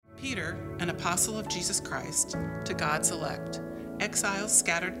Peter, an apostle of Jesus Christ, to God's elect, exiles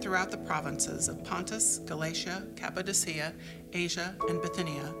scattered throughout the provinces of Pontus, Galatia, Cappadocia, Asia, and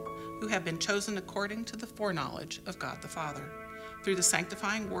Bithynia, who have been chosen according to the foreknowledge of God the Father, through the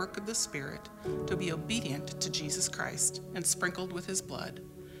sanctifying work of the Spirit, to be obedient to Jesus Christ and sprinkled with his blood.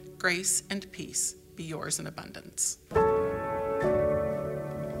 Grace and peace be yours in abundance.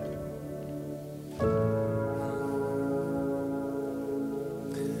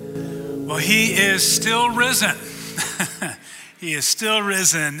 Well, he is still risen. He is still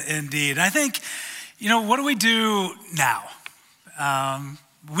risen indeed. I think, what do we do now?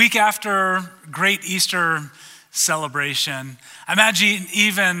 Week after great Easter celebration, I imagine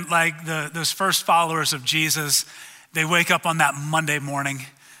even like those first followers of Jesus, they wake up on that Monday morning.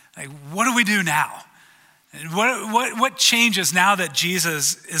 Like, what do we do now? What changes now that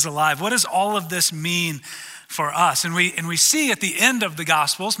Jesus is alive? What does all of this mean for us? And we see at the end of the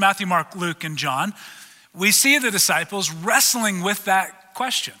Gospels, Matthew, Mark, Luke, and John, we see the disciples wrestling with that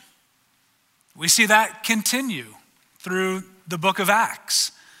question. We see that continue through the book of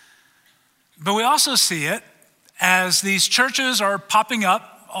Acts. But we also see it as these churches are popping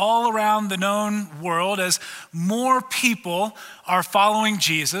up all around the known world, as more people are following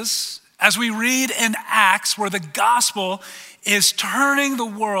Jesus. As we read in Acts, where the gospel is turning the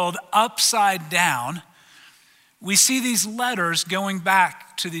world upside down, we see these letters going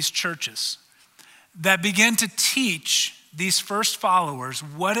back to these churches that begin to teach these first followers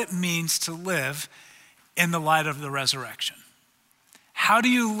what it means to live in the light of the resurrection. How do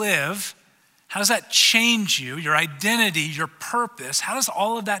you live? How does that change you, your identity, your purpose? How does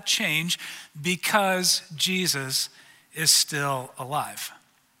all of that change because Jesus is still alive?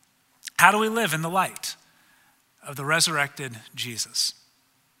 How do we live in the light of the resurrected Jesus?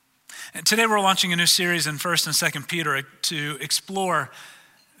 And today we're launching a new series in 1st and 2nd Peter to explore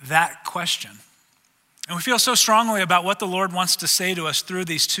that question. And we feel so strongly about what the Lord wants to say to us through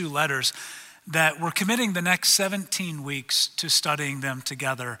these two letters that we're committing the next 17 weeks to studying them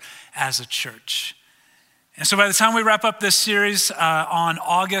together as a church. And so by the time we wrap up this series on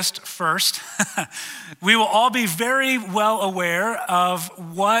August 1st, we will all be very well aware of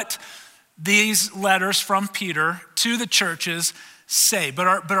what these letters from Peter to the churches say. But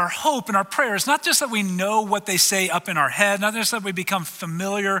our hope and our prayer is not just that we know what they say up in our head, not just that we become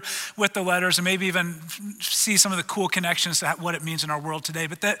familiar with the letters and maybe even see some of the cool connections to what it means in our world today,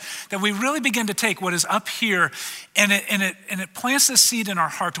 but that we really begin to take what is up here and it plants the seed in our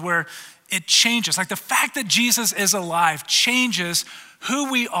heart to where it changes. Like the fact that Jesus is alive changes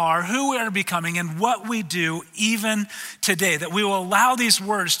who we are becoming, and what we do even today. That we will allow these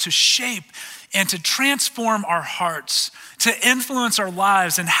words to shape and to transform our hearts, to influence our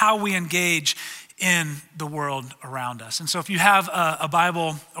lives and how we engage in the world around us. And so if you have a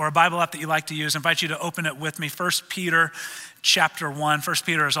Bible or a Bible app that you like to use, I invite you to open it with me. 1 Peter chapter 1. 1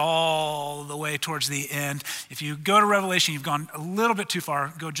 Peter is all the way towards the end. If you go to Revelation, you've gone a little bit too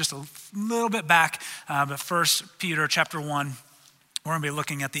far. Go just a little bit back. But 1 Peter chapter 1, we're going to be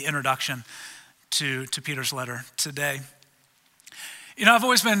looking at the introduction to Peter's letter today. I've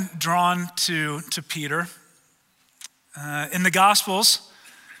always been drawn to Peter. In the Gospels,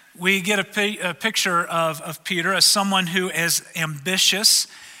 we get a picture of Peter as someone who is ambitious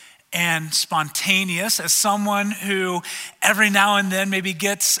and spontaneous, as someone who every now and then maybe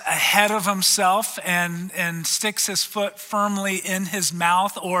gets ahead of himself and sticks his foot firmly in his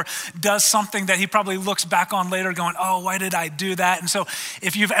mouth, or does something that he probably looks back on later going, oh, why did I do that? And so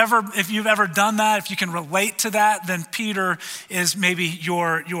if you've ever done that, if you can relate to that, then Peter is maybe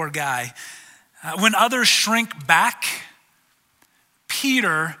your guy. When others shrink back,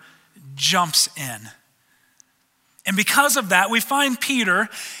 Peter jumps in. And because of that, we find Peter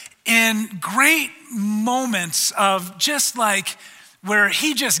in great moments of just like where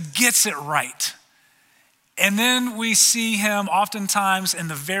he just gets it right. And then we see him oftentimes in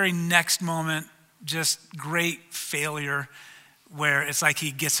the very next moment, just great failure where it's like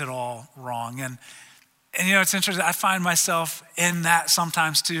he gets it all wrong. And it's interesting. I find myself in that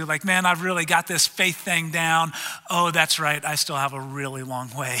sometimes too. Like, man, I've really got this faith thing down. Oh, that's right. I still have a really long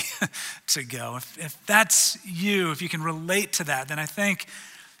way to go. If that's you, if you can relate to that, then I think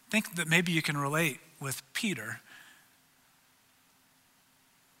that maybe you can relate with Peter.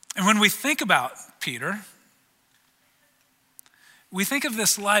 And when we think about Peter, we think of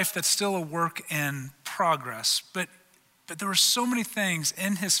this life that's still a work in progress, but there were so many things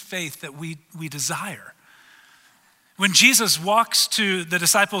in his faith that we desire. When Jesus walks to the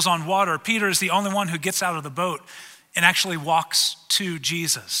disciples on water, Peter is the only one who gets out of the boat and actually walks to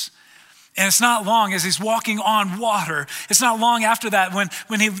Jesus. And it's not long as he's walking on water. It's not long after that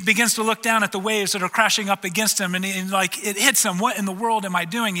when he begins to look down at the waves that are crashing up against him and it hits him. What in the world am I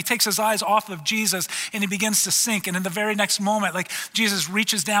doing? He takes his eyes off of Jesus and he begins to sink. And in the very next moment, like Jesus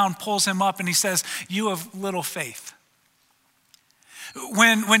reaches down, pulls him up and he says, "You have little faith."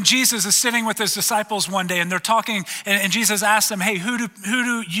 When Jesus is sitting with his disciples one day and they're talking and Jesus asks them, "Hey, who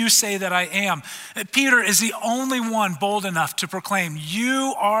do you say that I am?" Peter is the only one bold enough to proclaim,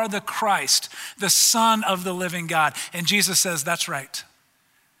 "You are the Christ, the Son of the living God." And Jesus says, "That's right."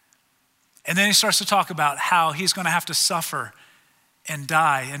 And then he starts to talk about how he's going to have to suffer and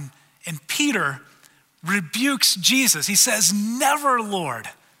die. And Peter rebukes Jesus. He says, "Never, Lord."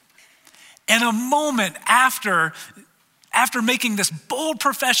 And a moment after making this bold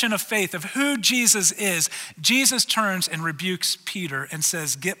profession of faith of who Jesus is, Jesus turns and rebukes Peter and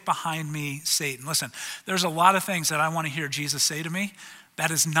says, "Get behind me, Satan." Listen, there's a lot of things that I want to hear Jesus say to me. That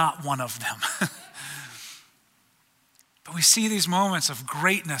is not one of them. But we see these moments of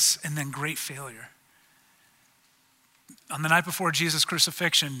greatness and then great failure. On the night before Jesus'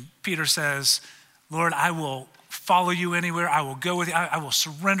 crucifixion, Peter says, "Lord, I will follow you anywhere. I will go with you. I will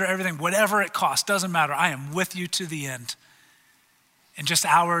surrender everything, whatever it costs. Doesn't matter. I am with you to the end." And just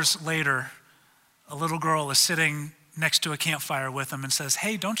hours later, a little girl is sitting next to a campfire with him and says,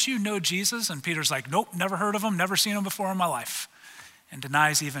 "Hey, don't you know Jesus?" And Peter's like, "Nope, never heard of him, never seen him before in my life," and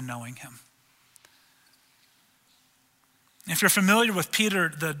denies even knowing him. If you're familiar with Peter,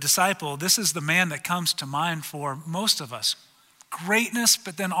 the disciple, this is the man that comes to mind for most of us. Greatness,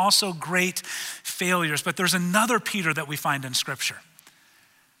 but then also great failures. But there's another Peter that we find in Scripture.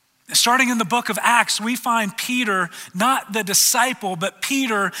 Starting in the book of Acts, we find Peter, not the disciple, but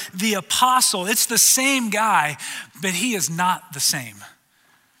Peter the apostle. It's the same guy, but he is not the same.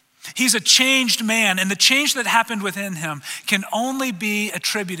 He's a changed man, and the change that happened within him can only be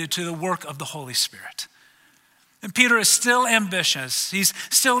attributed to the work of the Holy Spirit. And Peter is still ambitious. He's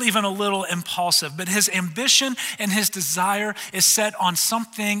still even a little impulsive, but his ambition and his desire is set on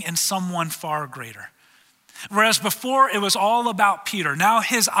something and someone far greater. Whereas before it was all about Peter, now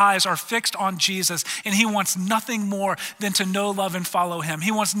his eyes are fixed on Jesus and he wants nothing more than to know, love, and follow him.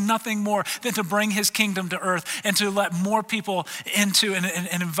 He wants nothing more than to bring his kingdom to earth and to let more people into and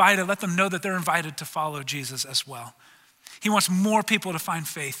let them know that they're invited to follow Jesus as well. He wants more people to find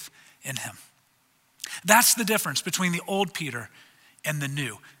faith in him. That's the difference between the old Peter and the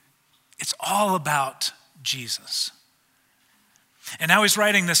new. It's all about Jesus. And now he's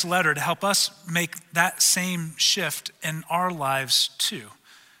writing this letter to help us make that same shift in our lives too.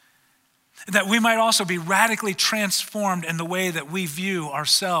 That we might also be radically transformed in the way that we view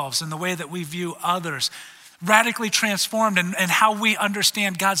ourselves and the way that we view others. Radically transformed in how we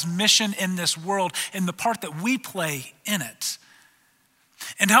understand God's mission in this world and the part that we play in it.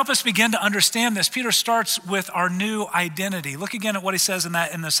 And to help us begin to understand this, Peter starts with our new identity. Look again at what he says in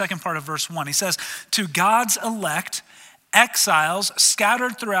the second part of verse 1. He says, "To God's elect, exiles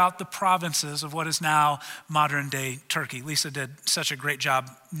scattered throughout the provinces of what is now modern day Turkey." Lisa did such a great job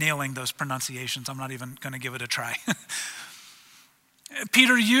nailing those pronunciations. I'm not even going to give it a try.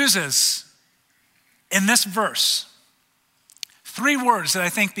 Peter uses in this verse 3 words that I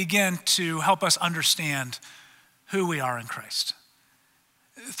think begin to help us understand who we are in Christ.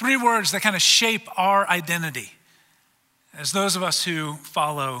 3 words that kind of shape our identity as those of us who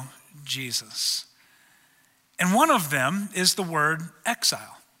follow Jesus. And one of them is the word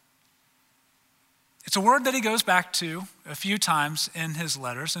exile. It's a word that he goes back to a few times in his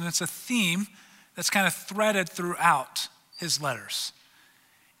letters, and it's a theme that's kind of threaded throughout his letters.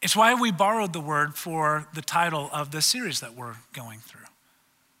 It's why we borrowed the word for the title of the series that we're going through.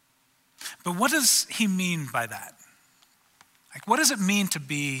 But what does he mean by that? Like, what does it mean to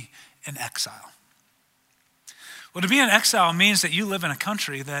be an exile? Well, to be an exile means that you live in a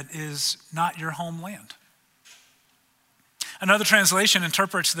country that is not your homeland. Another translation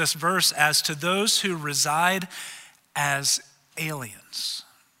interprets this verse as to those who reside as aliens,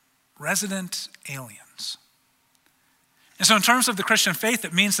 resident aliens. And so in terms of the Christian faith,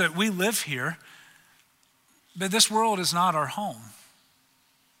 it means that we live here, but this world is not our home.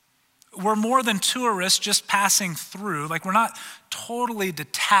 We're more than tourists just passing through. Like, we're not totally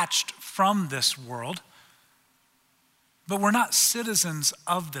detached from this world, but we're not citizens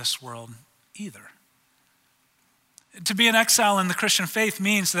of this world either. To be an exile in the Christian faith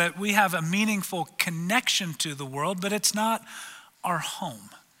means that we have a meaningful connection to the world, but it's not our home.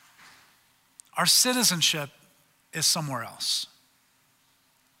 Our citizenship is somewhere else.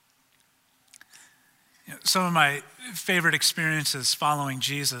 Some of my favorite experiences following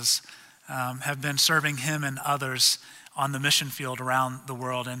Jesus have been serving him and others on the mission field around the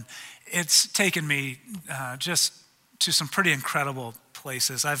world, and it's taken me just to some pretty incredible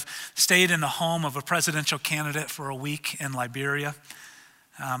places. I've stayed in the home of a presidential candidate for a week in Liberia.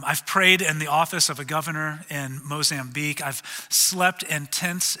 I've prayed in the office of a governor in Mozambique. I've slept in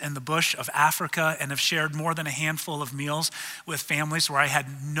tents in the bush of Africa and have shared more than a handful of meals with families where I had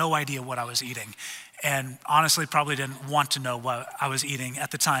no idea what I was eating. And honestly, probably didn't want to know what I was eating at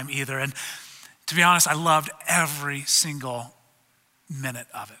the time either. And to be honest, I loved every single minute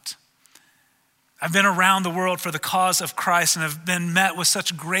of it. I've been around the world for the cause of Christ and have been met with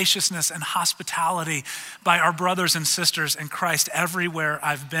such graciousness and hospitality by our brothers and sisters in Christ everywhere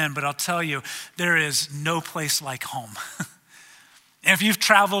I've been. But I'll tell you, there is no place like home. And if you've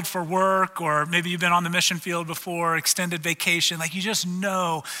traveled for work, or maybe you've been on the mission field before, extended vacation, like you just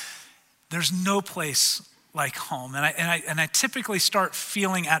know there's no place like home. And I typically start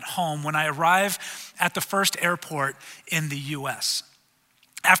feeling at home when I arrive at the first airport in the US.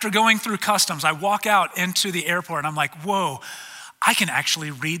 After going through customs, I walk out into the airport and I'm like, whoa, I can actually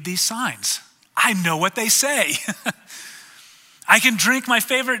read these signs. I know what they say. I can drink my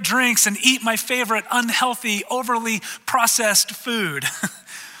favorite drinks and eat my favorite unhealthy, overly processed food.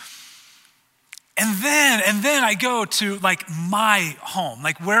 And then I go to like my home,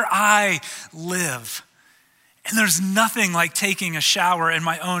 like where I live. And there's nothing like taking a shower in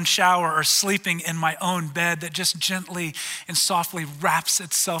my own shower or sleeping in my own bed that just gently and softly wraps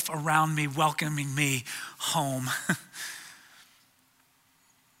itself around me, welcoming me home.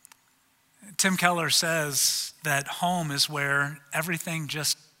 Tim Keller says that home is where everything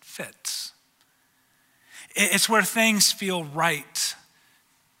just fits. It's where things feel right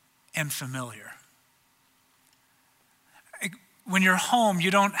and familiar. When you're home,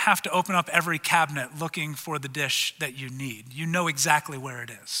 you don't have to open up every cabinet looking for the dish that you need. You know exactly where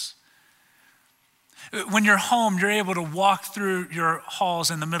it is. When you're home, you're able to walk through your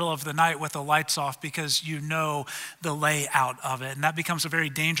halls in the middle of the night with the lights off because you know the layout of it. And that becomes a very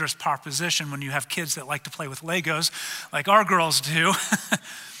dangerous proposition when you have kids that like to play with Legos like our girls do.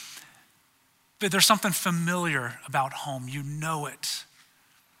 But there's something familiar about home. You know it.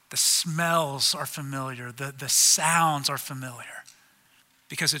 The smells are familiar. The sounds are familiar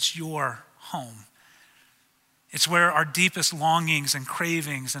because it's your home. It's where our deepest longings and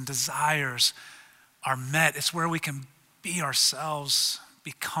cravings and desires are met. It's where we can be ourselves,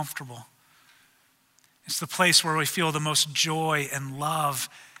 be comfortable. It's the place where we feel the most joy and love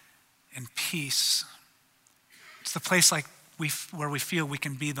and peace. It's the place where we feel we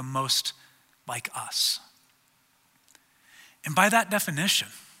can be the most like us. And by that definition,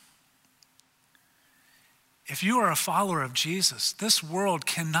 if you are a follower of Jesus, this world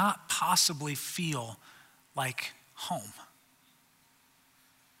cannot possibly feel like home.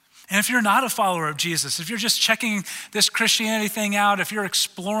 And if you're not a follower of Jesus, if you're just checking this Christianity thing out, if you're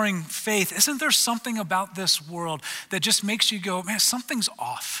exploring faith, isn't there something about this world that just makes you go, man, something's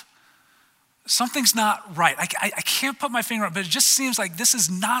off? Something's not right. I can't put my finger on it, but it just seems like this is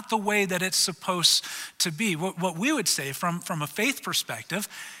not the way that it's supposed to be. What we would say from a faith perspective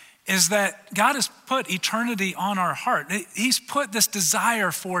is that God has put eternity on our heart. He's put this desire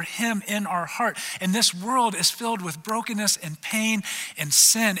for him in our heart. And this world is filled with brokenness and pain and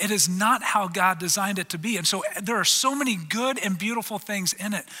sin. It is not how God designed it to be. And so there are so many good and beautiful things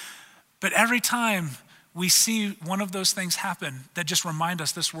in it. But every time we see one of those things happen that just remind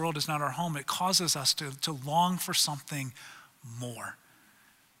us this world is not our home, it causes us to long for something more.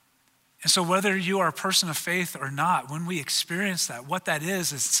 And so whether you are a person of faith or not, when we experience that, what that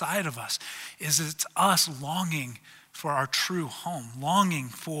is inside of us is it's us longing for our true home, longing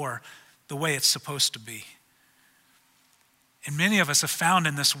for the way it's supposed to be. And many of us have found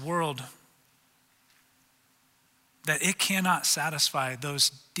in this world that it cannot satisfy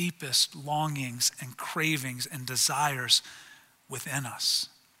those deepest longings and cravings and desires within us.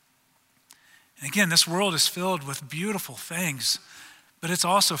 And again, this world is filled with beautiful things, but it's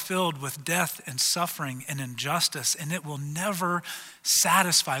also filled with death and suffering and injustice, and it will never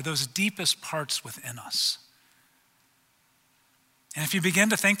satisfy those deepest parts within us. And if you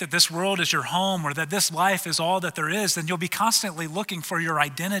begin to think that this world is your home or that this life is all that there is, then you'll be constantly looking for your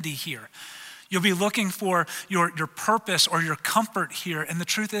identity here. You'll be looking for your purpose or your comfort here. And the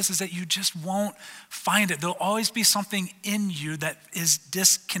truth is that you just won't find it. There'll always be something in you that is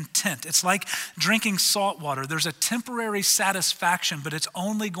discontent. It's like drinking salt water. There's a temporary satisfaction, but it's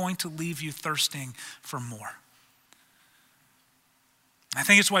only going to leave you thirsting for more. I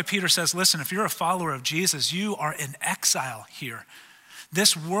think it's why Peter says, listen, if you're a follower of Jesus, you are in exile here.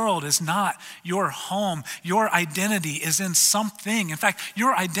 This world is not your home. Your identity is in something. In fact,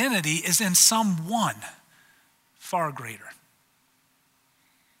 your identity is in someone. far greater.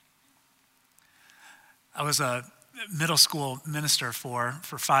 I was a middle school minister for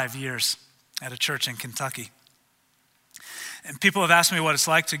 5 years at a church in Kentucky. And people have asked me what it's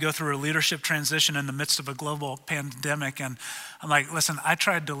like to go through a leadership transition in the midst of a global pandemic. And I'm like, listen, I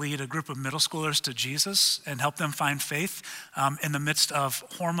tried to lead a group of middle schoolers to Jesus and help them find faith in the midst of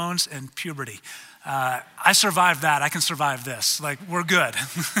hormones and puberty. I survived that. I can survive this. Like, we're good.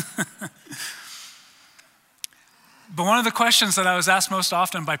 But one of the questions that I was asked most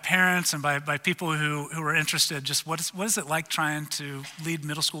often by parents and by people who were interested, just what is it like trying to lead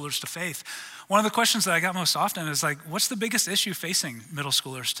middle schoolers to faith? One of the questions that I got most often is like, what's the biggest issue facing middle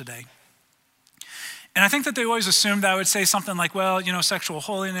schoolers today? And I think that they always assumed that I would say something like, well, sexual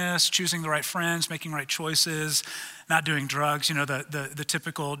holiness, choosing the right friends, making right choices, not doing drugs, the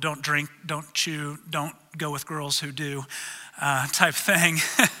typical don't drink, don't chew, don't go with girls who do type thing.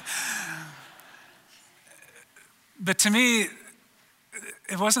 But to me,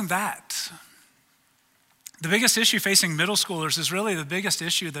 it wasn't that. The biggest issue facing middle schoolers is really the biggest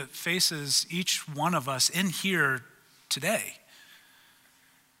issue that faces each one of us in here today.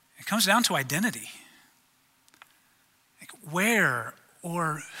 It comes down to identity. Like, where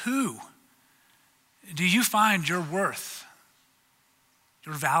or who do you find your worth,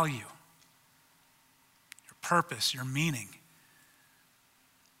 your value, your purpose, your meaning?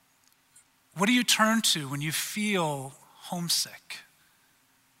 What do you turn to when you feel homesick?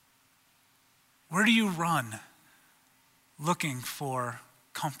 Where do you run looking for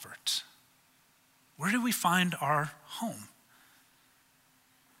comfort? Where do we find our home?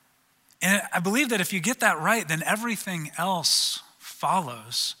 And I believe that if you get that right, then everything else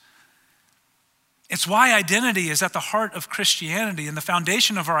follows. It's why identity is at the heart of Christianity, and the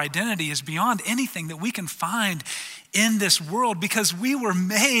foundation of our identity is beyond anything that we can find in this world, because we were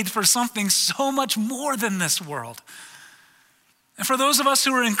made for something so much more than this world. And for those of us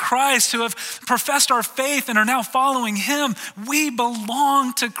who are in Christ, who have professed our faith and are now following him, we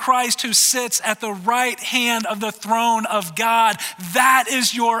belong to Christ who sits at the right hand of the throne of God. That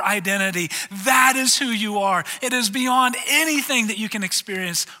is your identity. That is who you are. It is beyond anything that you can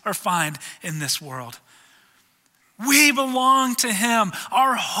experience or find in this world. We belong to him.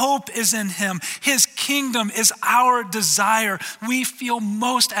 Our hope is in him. His kingdom is our desire. We feel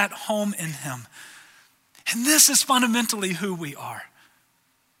most at home in him. And this is fundamentally who we are,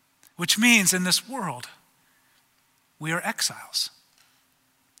 which means in this world, we are exiles.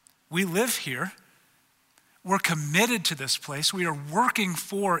 We live here. We're committed to this place. We are working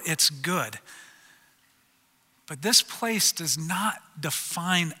for its good. But this place does not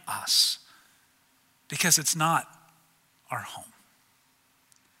define us because it's not our home.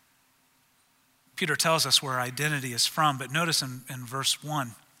 Peter tells us where our identity is from, but notice in verse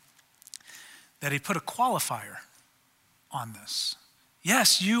 1 that he put a qualifier on this.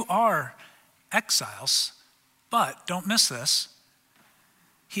 Yes, you are exiles, but don't miss this.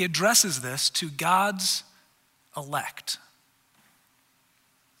 He addresses this to God's elect.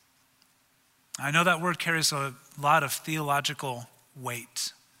 I know that word carries a lot of theological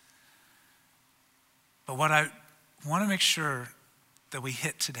weight, but what I want to make sure that we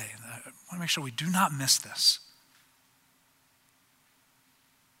hit today, and I want to make sure we do not miss this,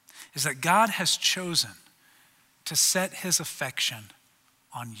 is that God has chosen to set his affection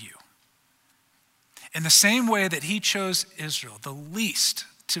on you. In the same way that he chose Israel, the least,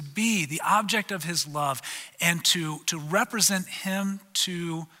 to be the object of his love and to represent him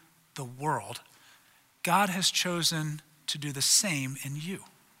to the world, God has chosen to do the same in you.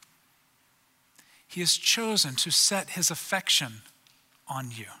 He has chosen to set his affection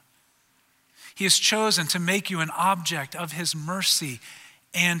on you. He has chosen to make you an object of his mercy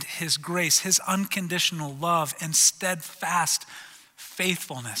and his grace, his unconditional love and steadfast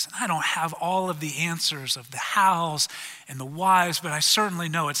faithfulness. And I don't have all of the answers of the hows and the whys, but I certainly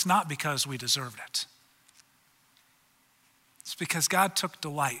know it's not because we deserved it. It's because God took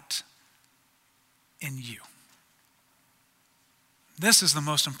delight in you. This is the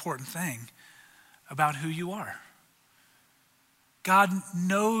most important thing about who you are. God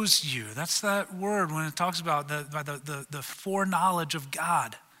knows you. That's that word when it talks about the foreknowledge of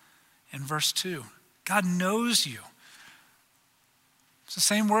God in verse 2. God knows you. It's the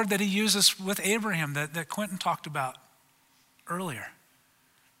same word that he uses with Abraham that Quentin talked about earlier.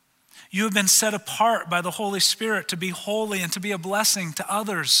 You have been set apart by the Holy Spirit to be holy and to be a blessing to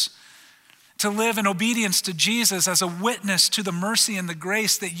others, to live in obedience to Jesus as a witness to the mercy and the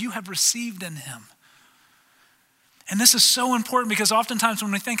grace that you have received in him. And this is so important because oftentimes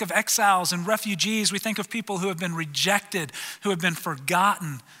when we think of exiles and refugees, we think of people who have been rejected, who have been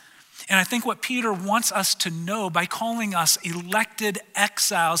forgotten. And I think what Peter wants us to know by calling us elected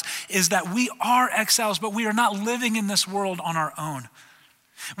exiles is that we are exiles, but we are not living in this world on our own.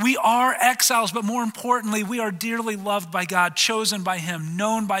 We are exiles, but more importantly, we are dearly loved by God, chosen by him,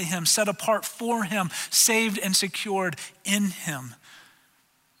 known by him, set apart for him, saved and secured in him.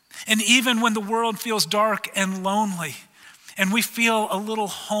 And even when the world feels dark and lonely, and we feel a little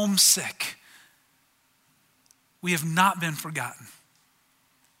homesick, we have not been forgotten.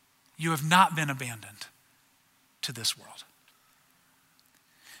 You have not been abandoned to this world.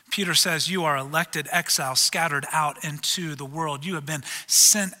 Peter says you are elected exiles scattered out into the world. You have been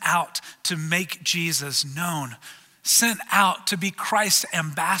sent out to make Jesus known, sent out to be Christ's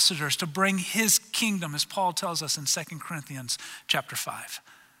ambassadors, to bring his kingdom, as Paul tells us in 2 Corinthians chapter 5.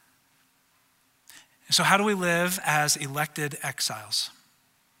 So how do we live as elected exiles?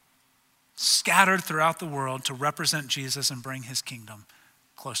 Scattered throughout the world to represent Jesus and bring his kingdom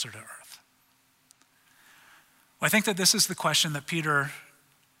closer to earth. Well, I think that this is the question that Peter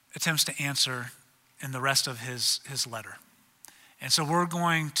attempts to answer in the rest of his letter. And so we're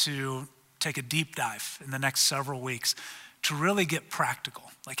going to take a deep dive in the next several weeks to really get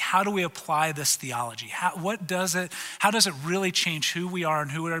practical. Like, how do we apply this theology? How does it really change who we are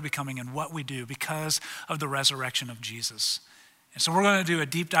and who we are becoming and what we do because of the resurrection of Jesus? And so we're going to do a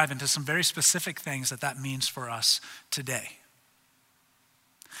deep dive into some very specific things that means for us today.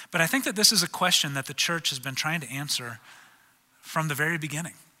 But I think that this is a question that the church has been trying to answer from the very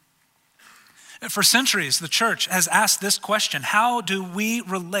beginning. For centuries, the church has asked this question: how do we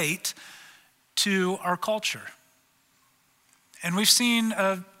relate to our culture? And we've seen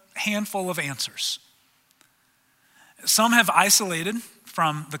a handful of answers. Some have isolated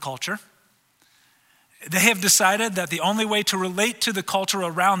from the culture. They have decided that the only way to relate to the culture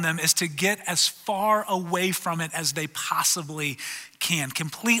around them is to get as far away from it as they possibly can,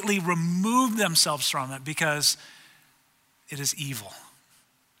 completely remove themselves from it because it is evil.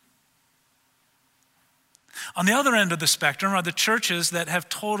 On the other end of the spectrum are the churches that have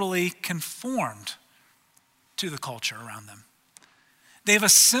totally conformed to the culture around them. They've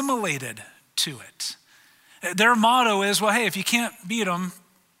assimilated to it. Their motto is, well, hey, if you can't beat them,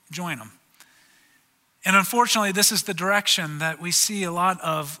 join them. And unfortunately, this is the direction that we see a lot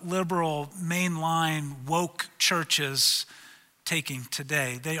of liberal, mainline, woke churches taking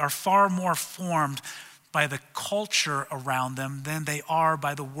today. They are far more formed by the culture around them than they are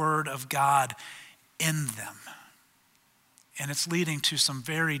by the word of God in them. And it's leading to some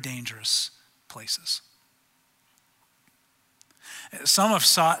very dangerous places. Some have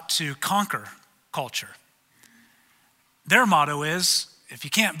sought to conquer culture. Their motto is, if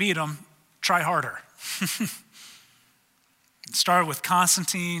you can't beat them, try harder. It started with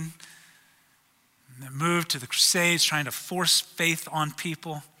Constantine, and then moved to the Crusades, trying to force faith on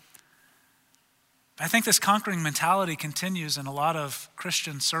people. I think this conquering mentality continues in a lot of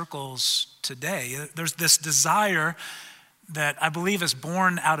Christian circles today. There's this desire that I believe is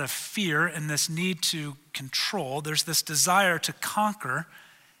born out of fear and this need to control. There's this desire to conquer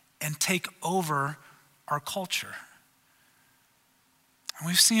and take over our culture. And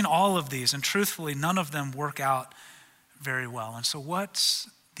we've seen all of these, and truthfully, none of them work out very well. And so what's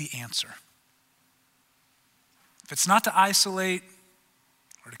the answer? If it's not to isolate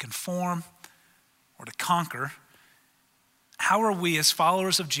or to conform or to conquer, how are we as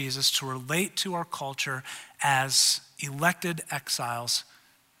followers of Jesus to relate to our culture as elected exiles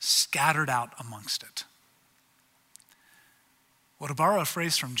scattered out amongst it? Well, to borrow a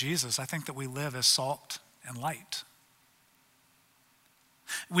phrase from Jesus, I think that we live as salt and light.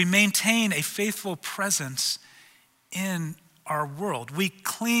 We maintain a faithful presence in our world. We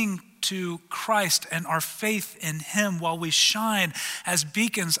cling to Christ and our faith in him while we shine as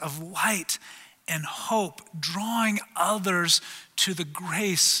beacons of light and hope, drawing others to the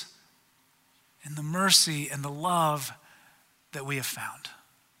grace and the mercy and the love that we have found.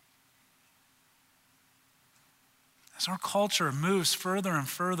 As our culture moves further and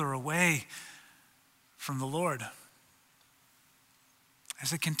further away from the Lord,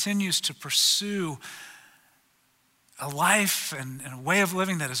 as it continues to pursue a life and a way of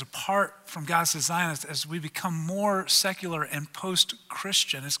living that is apart from God's design, as we become more secular and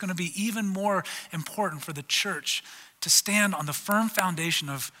post-Christian, it's going to be even more important for the church to stand on the firm foundation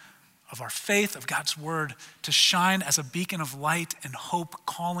of our faith, of God's word, to shine as a beacon of light and hope,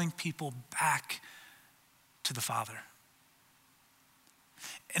 calling people back to the Father.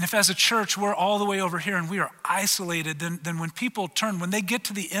 And if as a church we're all the way over here and we are isolated, then when people turn, when they get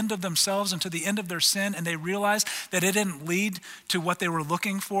to the end of themselves and to the end of their sin and they realize that it didn't lead to what they were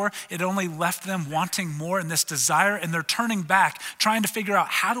looking for, it only left them wanting more and this desire, and they're turning back, trying to figure out,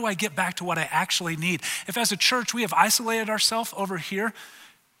 how do I get back to what I actually need? If as a church we have isolated ourselves over here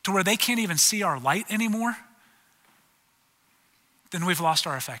to where they can't even see our light anymore, then we've lost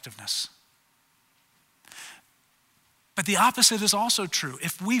our effectiveness. But the opposite is also true.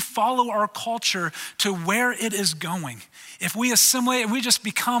 If we follow our culture to where it is going, if we assimilate and we just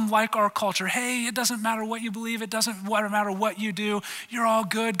become like our culture, hey, it doesn't matter what you believe, it doesn't matter what you do, you're all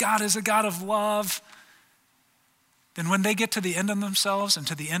good, God is a God of love, then when they get to the end of themselves and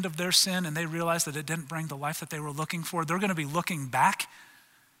to the end of their sin and they realize that it didn't bring the life that they were looking for, they're going to be looking back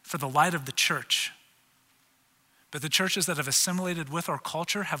for the light of the church. But the churches that have assimilated with our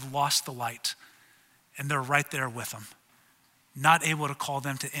culture have lost the light, and they're right there with them, not able to call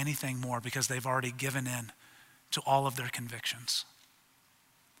them to anything more because they've already given in to all of their convictions.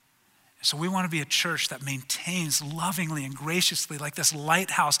 So we want to be a church that maintains lovingly and graciously, like this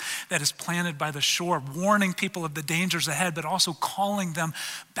lighthouse that is planted by the shore, warning people of the dangers ahead, but also calling them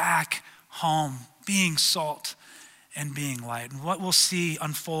back home, being salt and being light. And what we'll see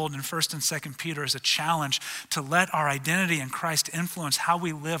unfold in 1 and 2 Peter is a challenge to let our identity in Christ influence how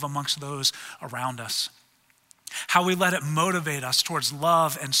we live amongst those around us. How we let it motivate us towards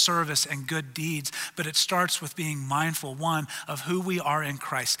love and service and good deeds. But it starts with being mindful, one, of who we are in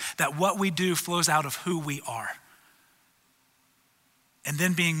Christ, that what we do flows out of who we are. And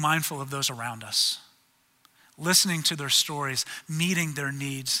then being mindful of those around us, listening to their stories, meeting their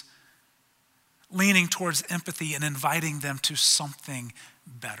needs, leaning towards empathy and inviting them to something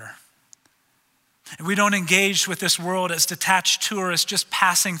better. And we don't engage with this world as detached tourists just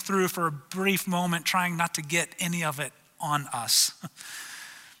passing through for a brief moment, trying not to get any of it on us.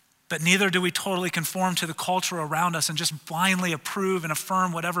 But neither do we totally conform to the culture around us and just blindly approve and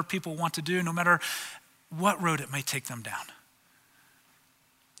affirm whatever people want to do, no matter what road it may take them down.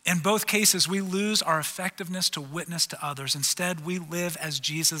 In both cases, we lose our effectiveness to witness to others. Instead, we live as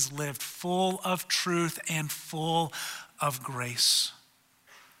Jesus lived, full of truth and full of grace.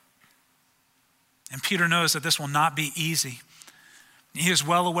 And Peter knows that this will not be easy. He is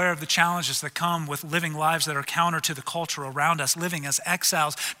well aware of the challenges that come with living lives that are counter to the culture around us, living as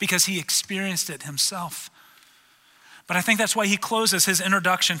exiles, because he experienced it himself. But I think that's why he closes his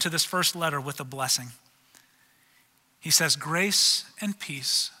introduction to this first letter with a blessing. He says, grace and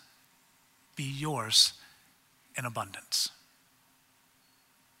peace be yours in abundance.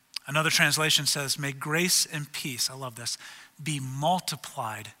 Another translation says, may grace and peace, I love this, be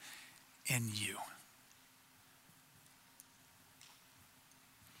multiplied in you.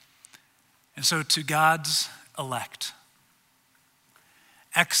 And so to God's elect,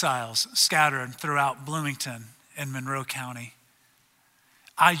 exiles scattered throughout Bloomington and Monroe County,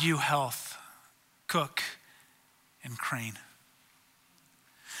 IU Health, Cook, and Crane.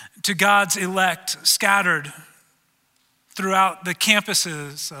 To God's elect scattered throughout the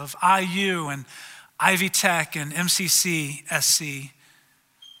campuses of IU and Ivy Tech and MCC SC.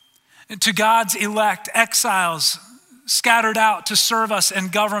 To God's elect exiles scattered out to serve us in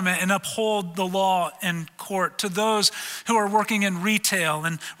government and uphold the law in court. To those who are working in retail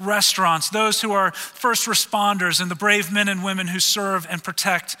and restaurants, those who are first responders and the brave men and women who serve and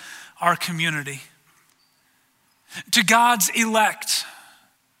protect our community. To God's elect,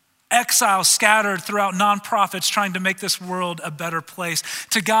 exiles scattered throughout nonprofits trying to make this world a better place.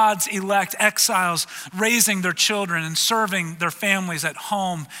 To God's elect, exiles raising their children and serving their families at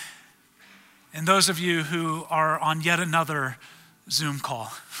home. And those of you who are on yet another Zoom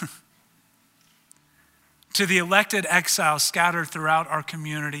call. To the elected exiles scattered throughout our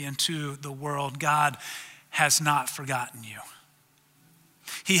community and to the world, God has not forgotten you.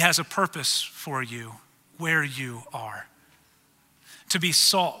 He has a purpose for you where you are. To be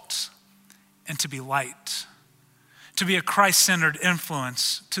salt and to be light. To be a Christ-centered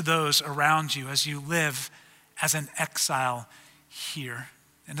influence to those around you as you live as an exile here.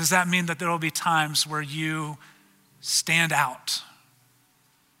 And does that mean that there will be times where you stand out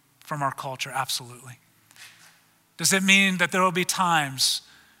from our culture? Absolutely. Does it mean that there will be times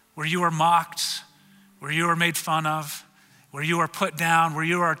where you are mocked, where you are made fun of, where you are put down, where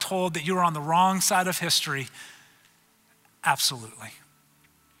you are told that you are on the wrong side of history? Absolutely.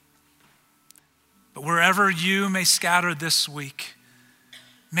 But wherever you may scatter this week,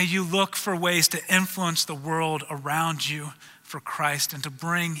 may you look for ways to influence the world around you for Christ and to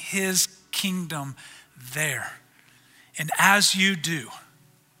bring his kingdom there. And as you do,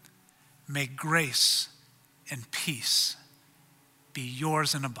 may grace and peace be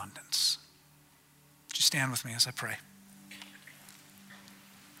yours in abundance. Would you stand with me as I pray?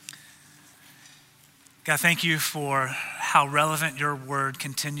 God, thank you for how relevant your word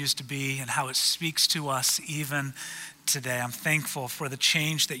continues to be and how it speaks to us even today. I'm thankful for the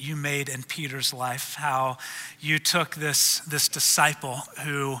change that you made in Peter's life, how you took this disciple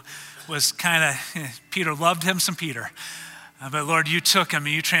who was Peter loved him some Peter. But Lord, you took him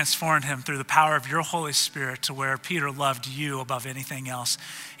and you transformed him through the power of your Holy Spirit to where Peter loved you above anything else.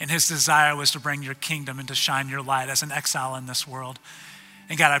 And his desire was to bring your kingdom and to shine your light as an exile in this world.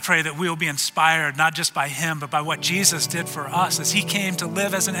 And God, I pray that we will be inspired not just by him, but by what Jesus did for us as he came to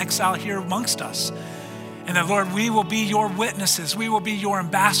live as an exile here amongst us. And that, Lord, we will be your witnesses. We will be your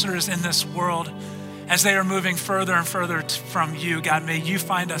ambassadors in this world as they are moving further and further from you. God, may you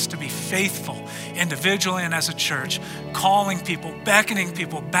find us to be faithful individually and as a church, calling people, beckoning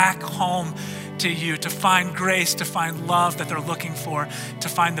people back home to you, to find grace, to find love that they're looking for, to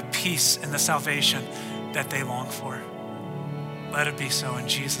find the peace and the salvation that they long for. Let it be so in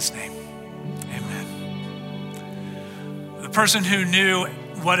Jesus' name. Amen. The person who knew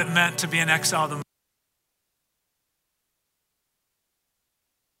what it meant to be an exile the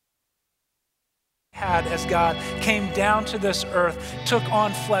had as God came down to this earth, took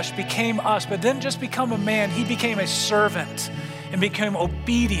on flesh, became us, but didn't just become a man, he became a servant and became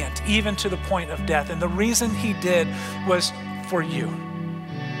obedient even to the point of death. And the reason he did was for you,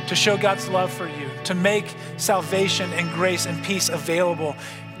 to show God's love for you, to make salvation and grace and peace available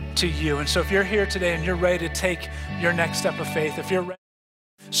to you. And so if you're here today and you're ready to take your next step of faith, if you're ready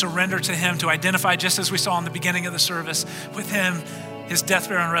to surrender to him, to identify, just as we saw in the beginning of the service, with him, his death,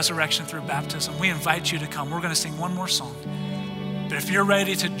 burial, and resurrection through baptism, we invite you to come. We're going to sing one more song. But if you're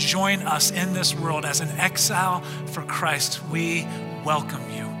ready to join us in this world as an exile for Christ, we welcome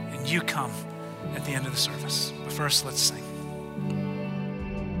you, and you come at the end of the service. But first, let's sing.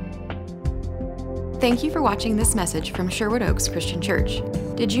 Thank you for watching this message from Sherwood Oaks Christian Church.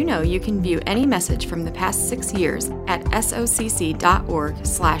 Did you know you can view any message from the past 6 years at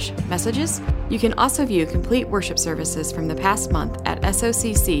socc.org/messages? You can also view complete worship services from the past month at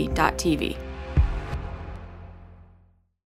socc.tv.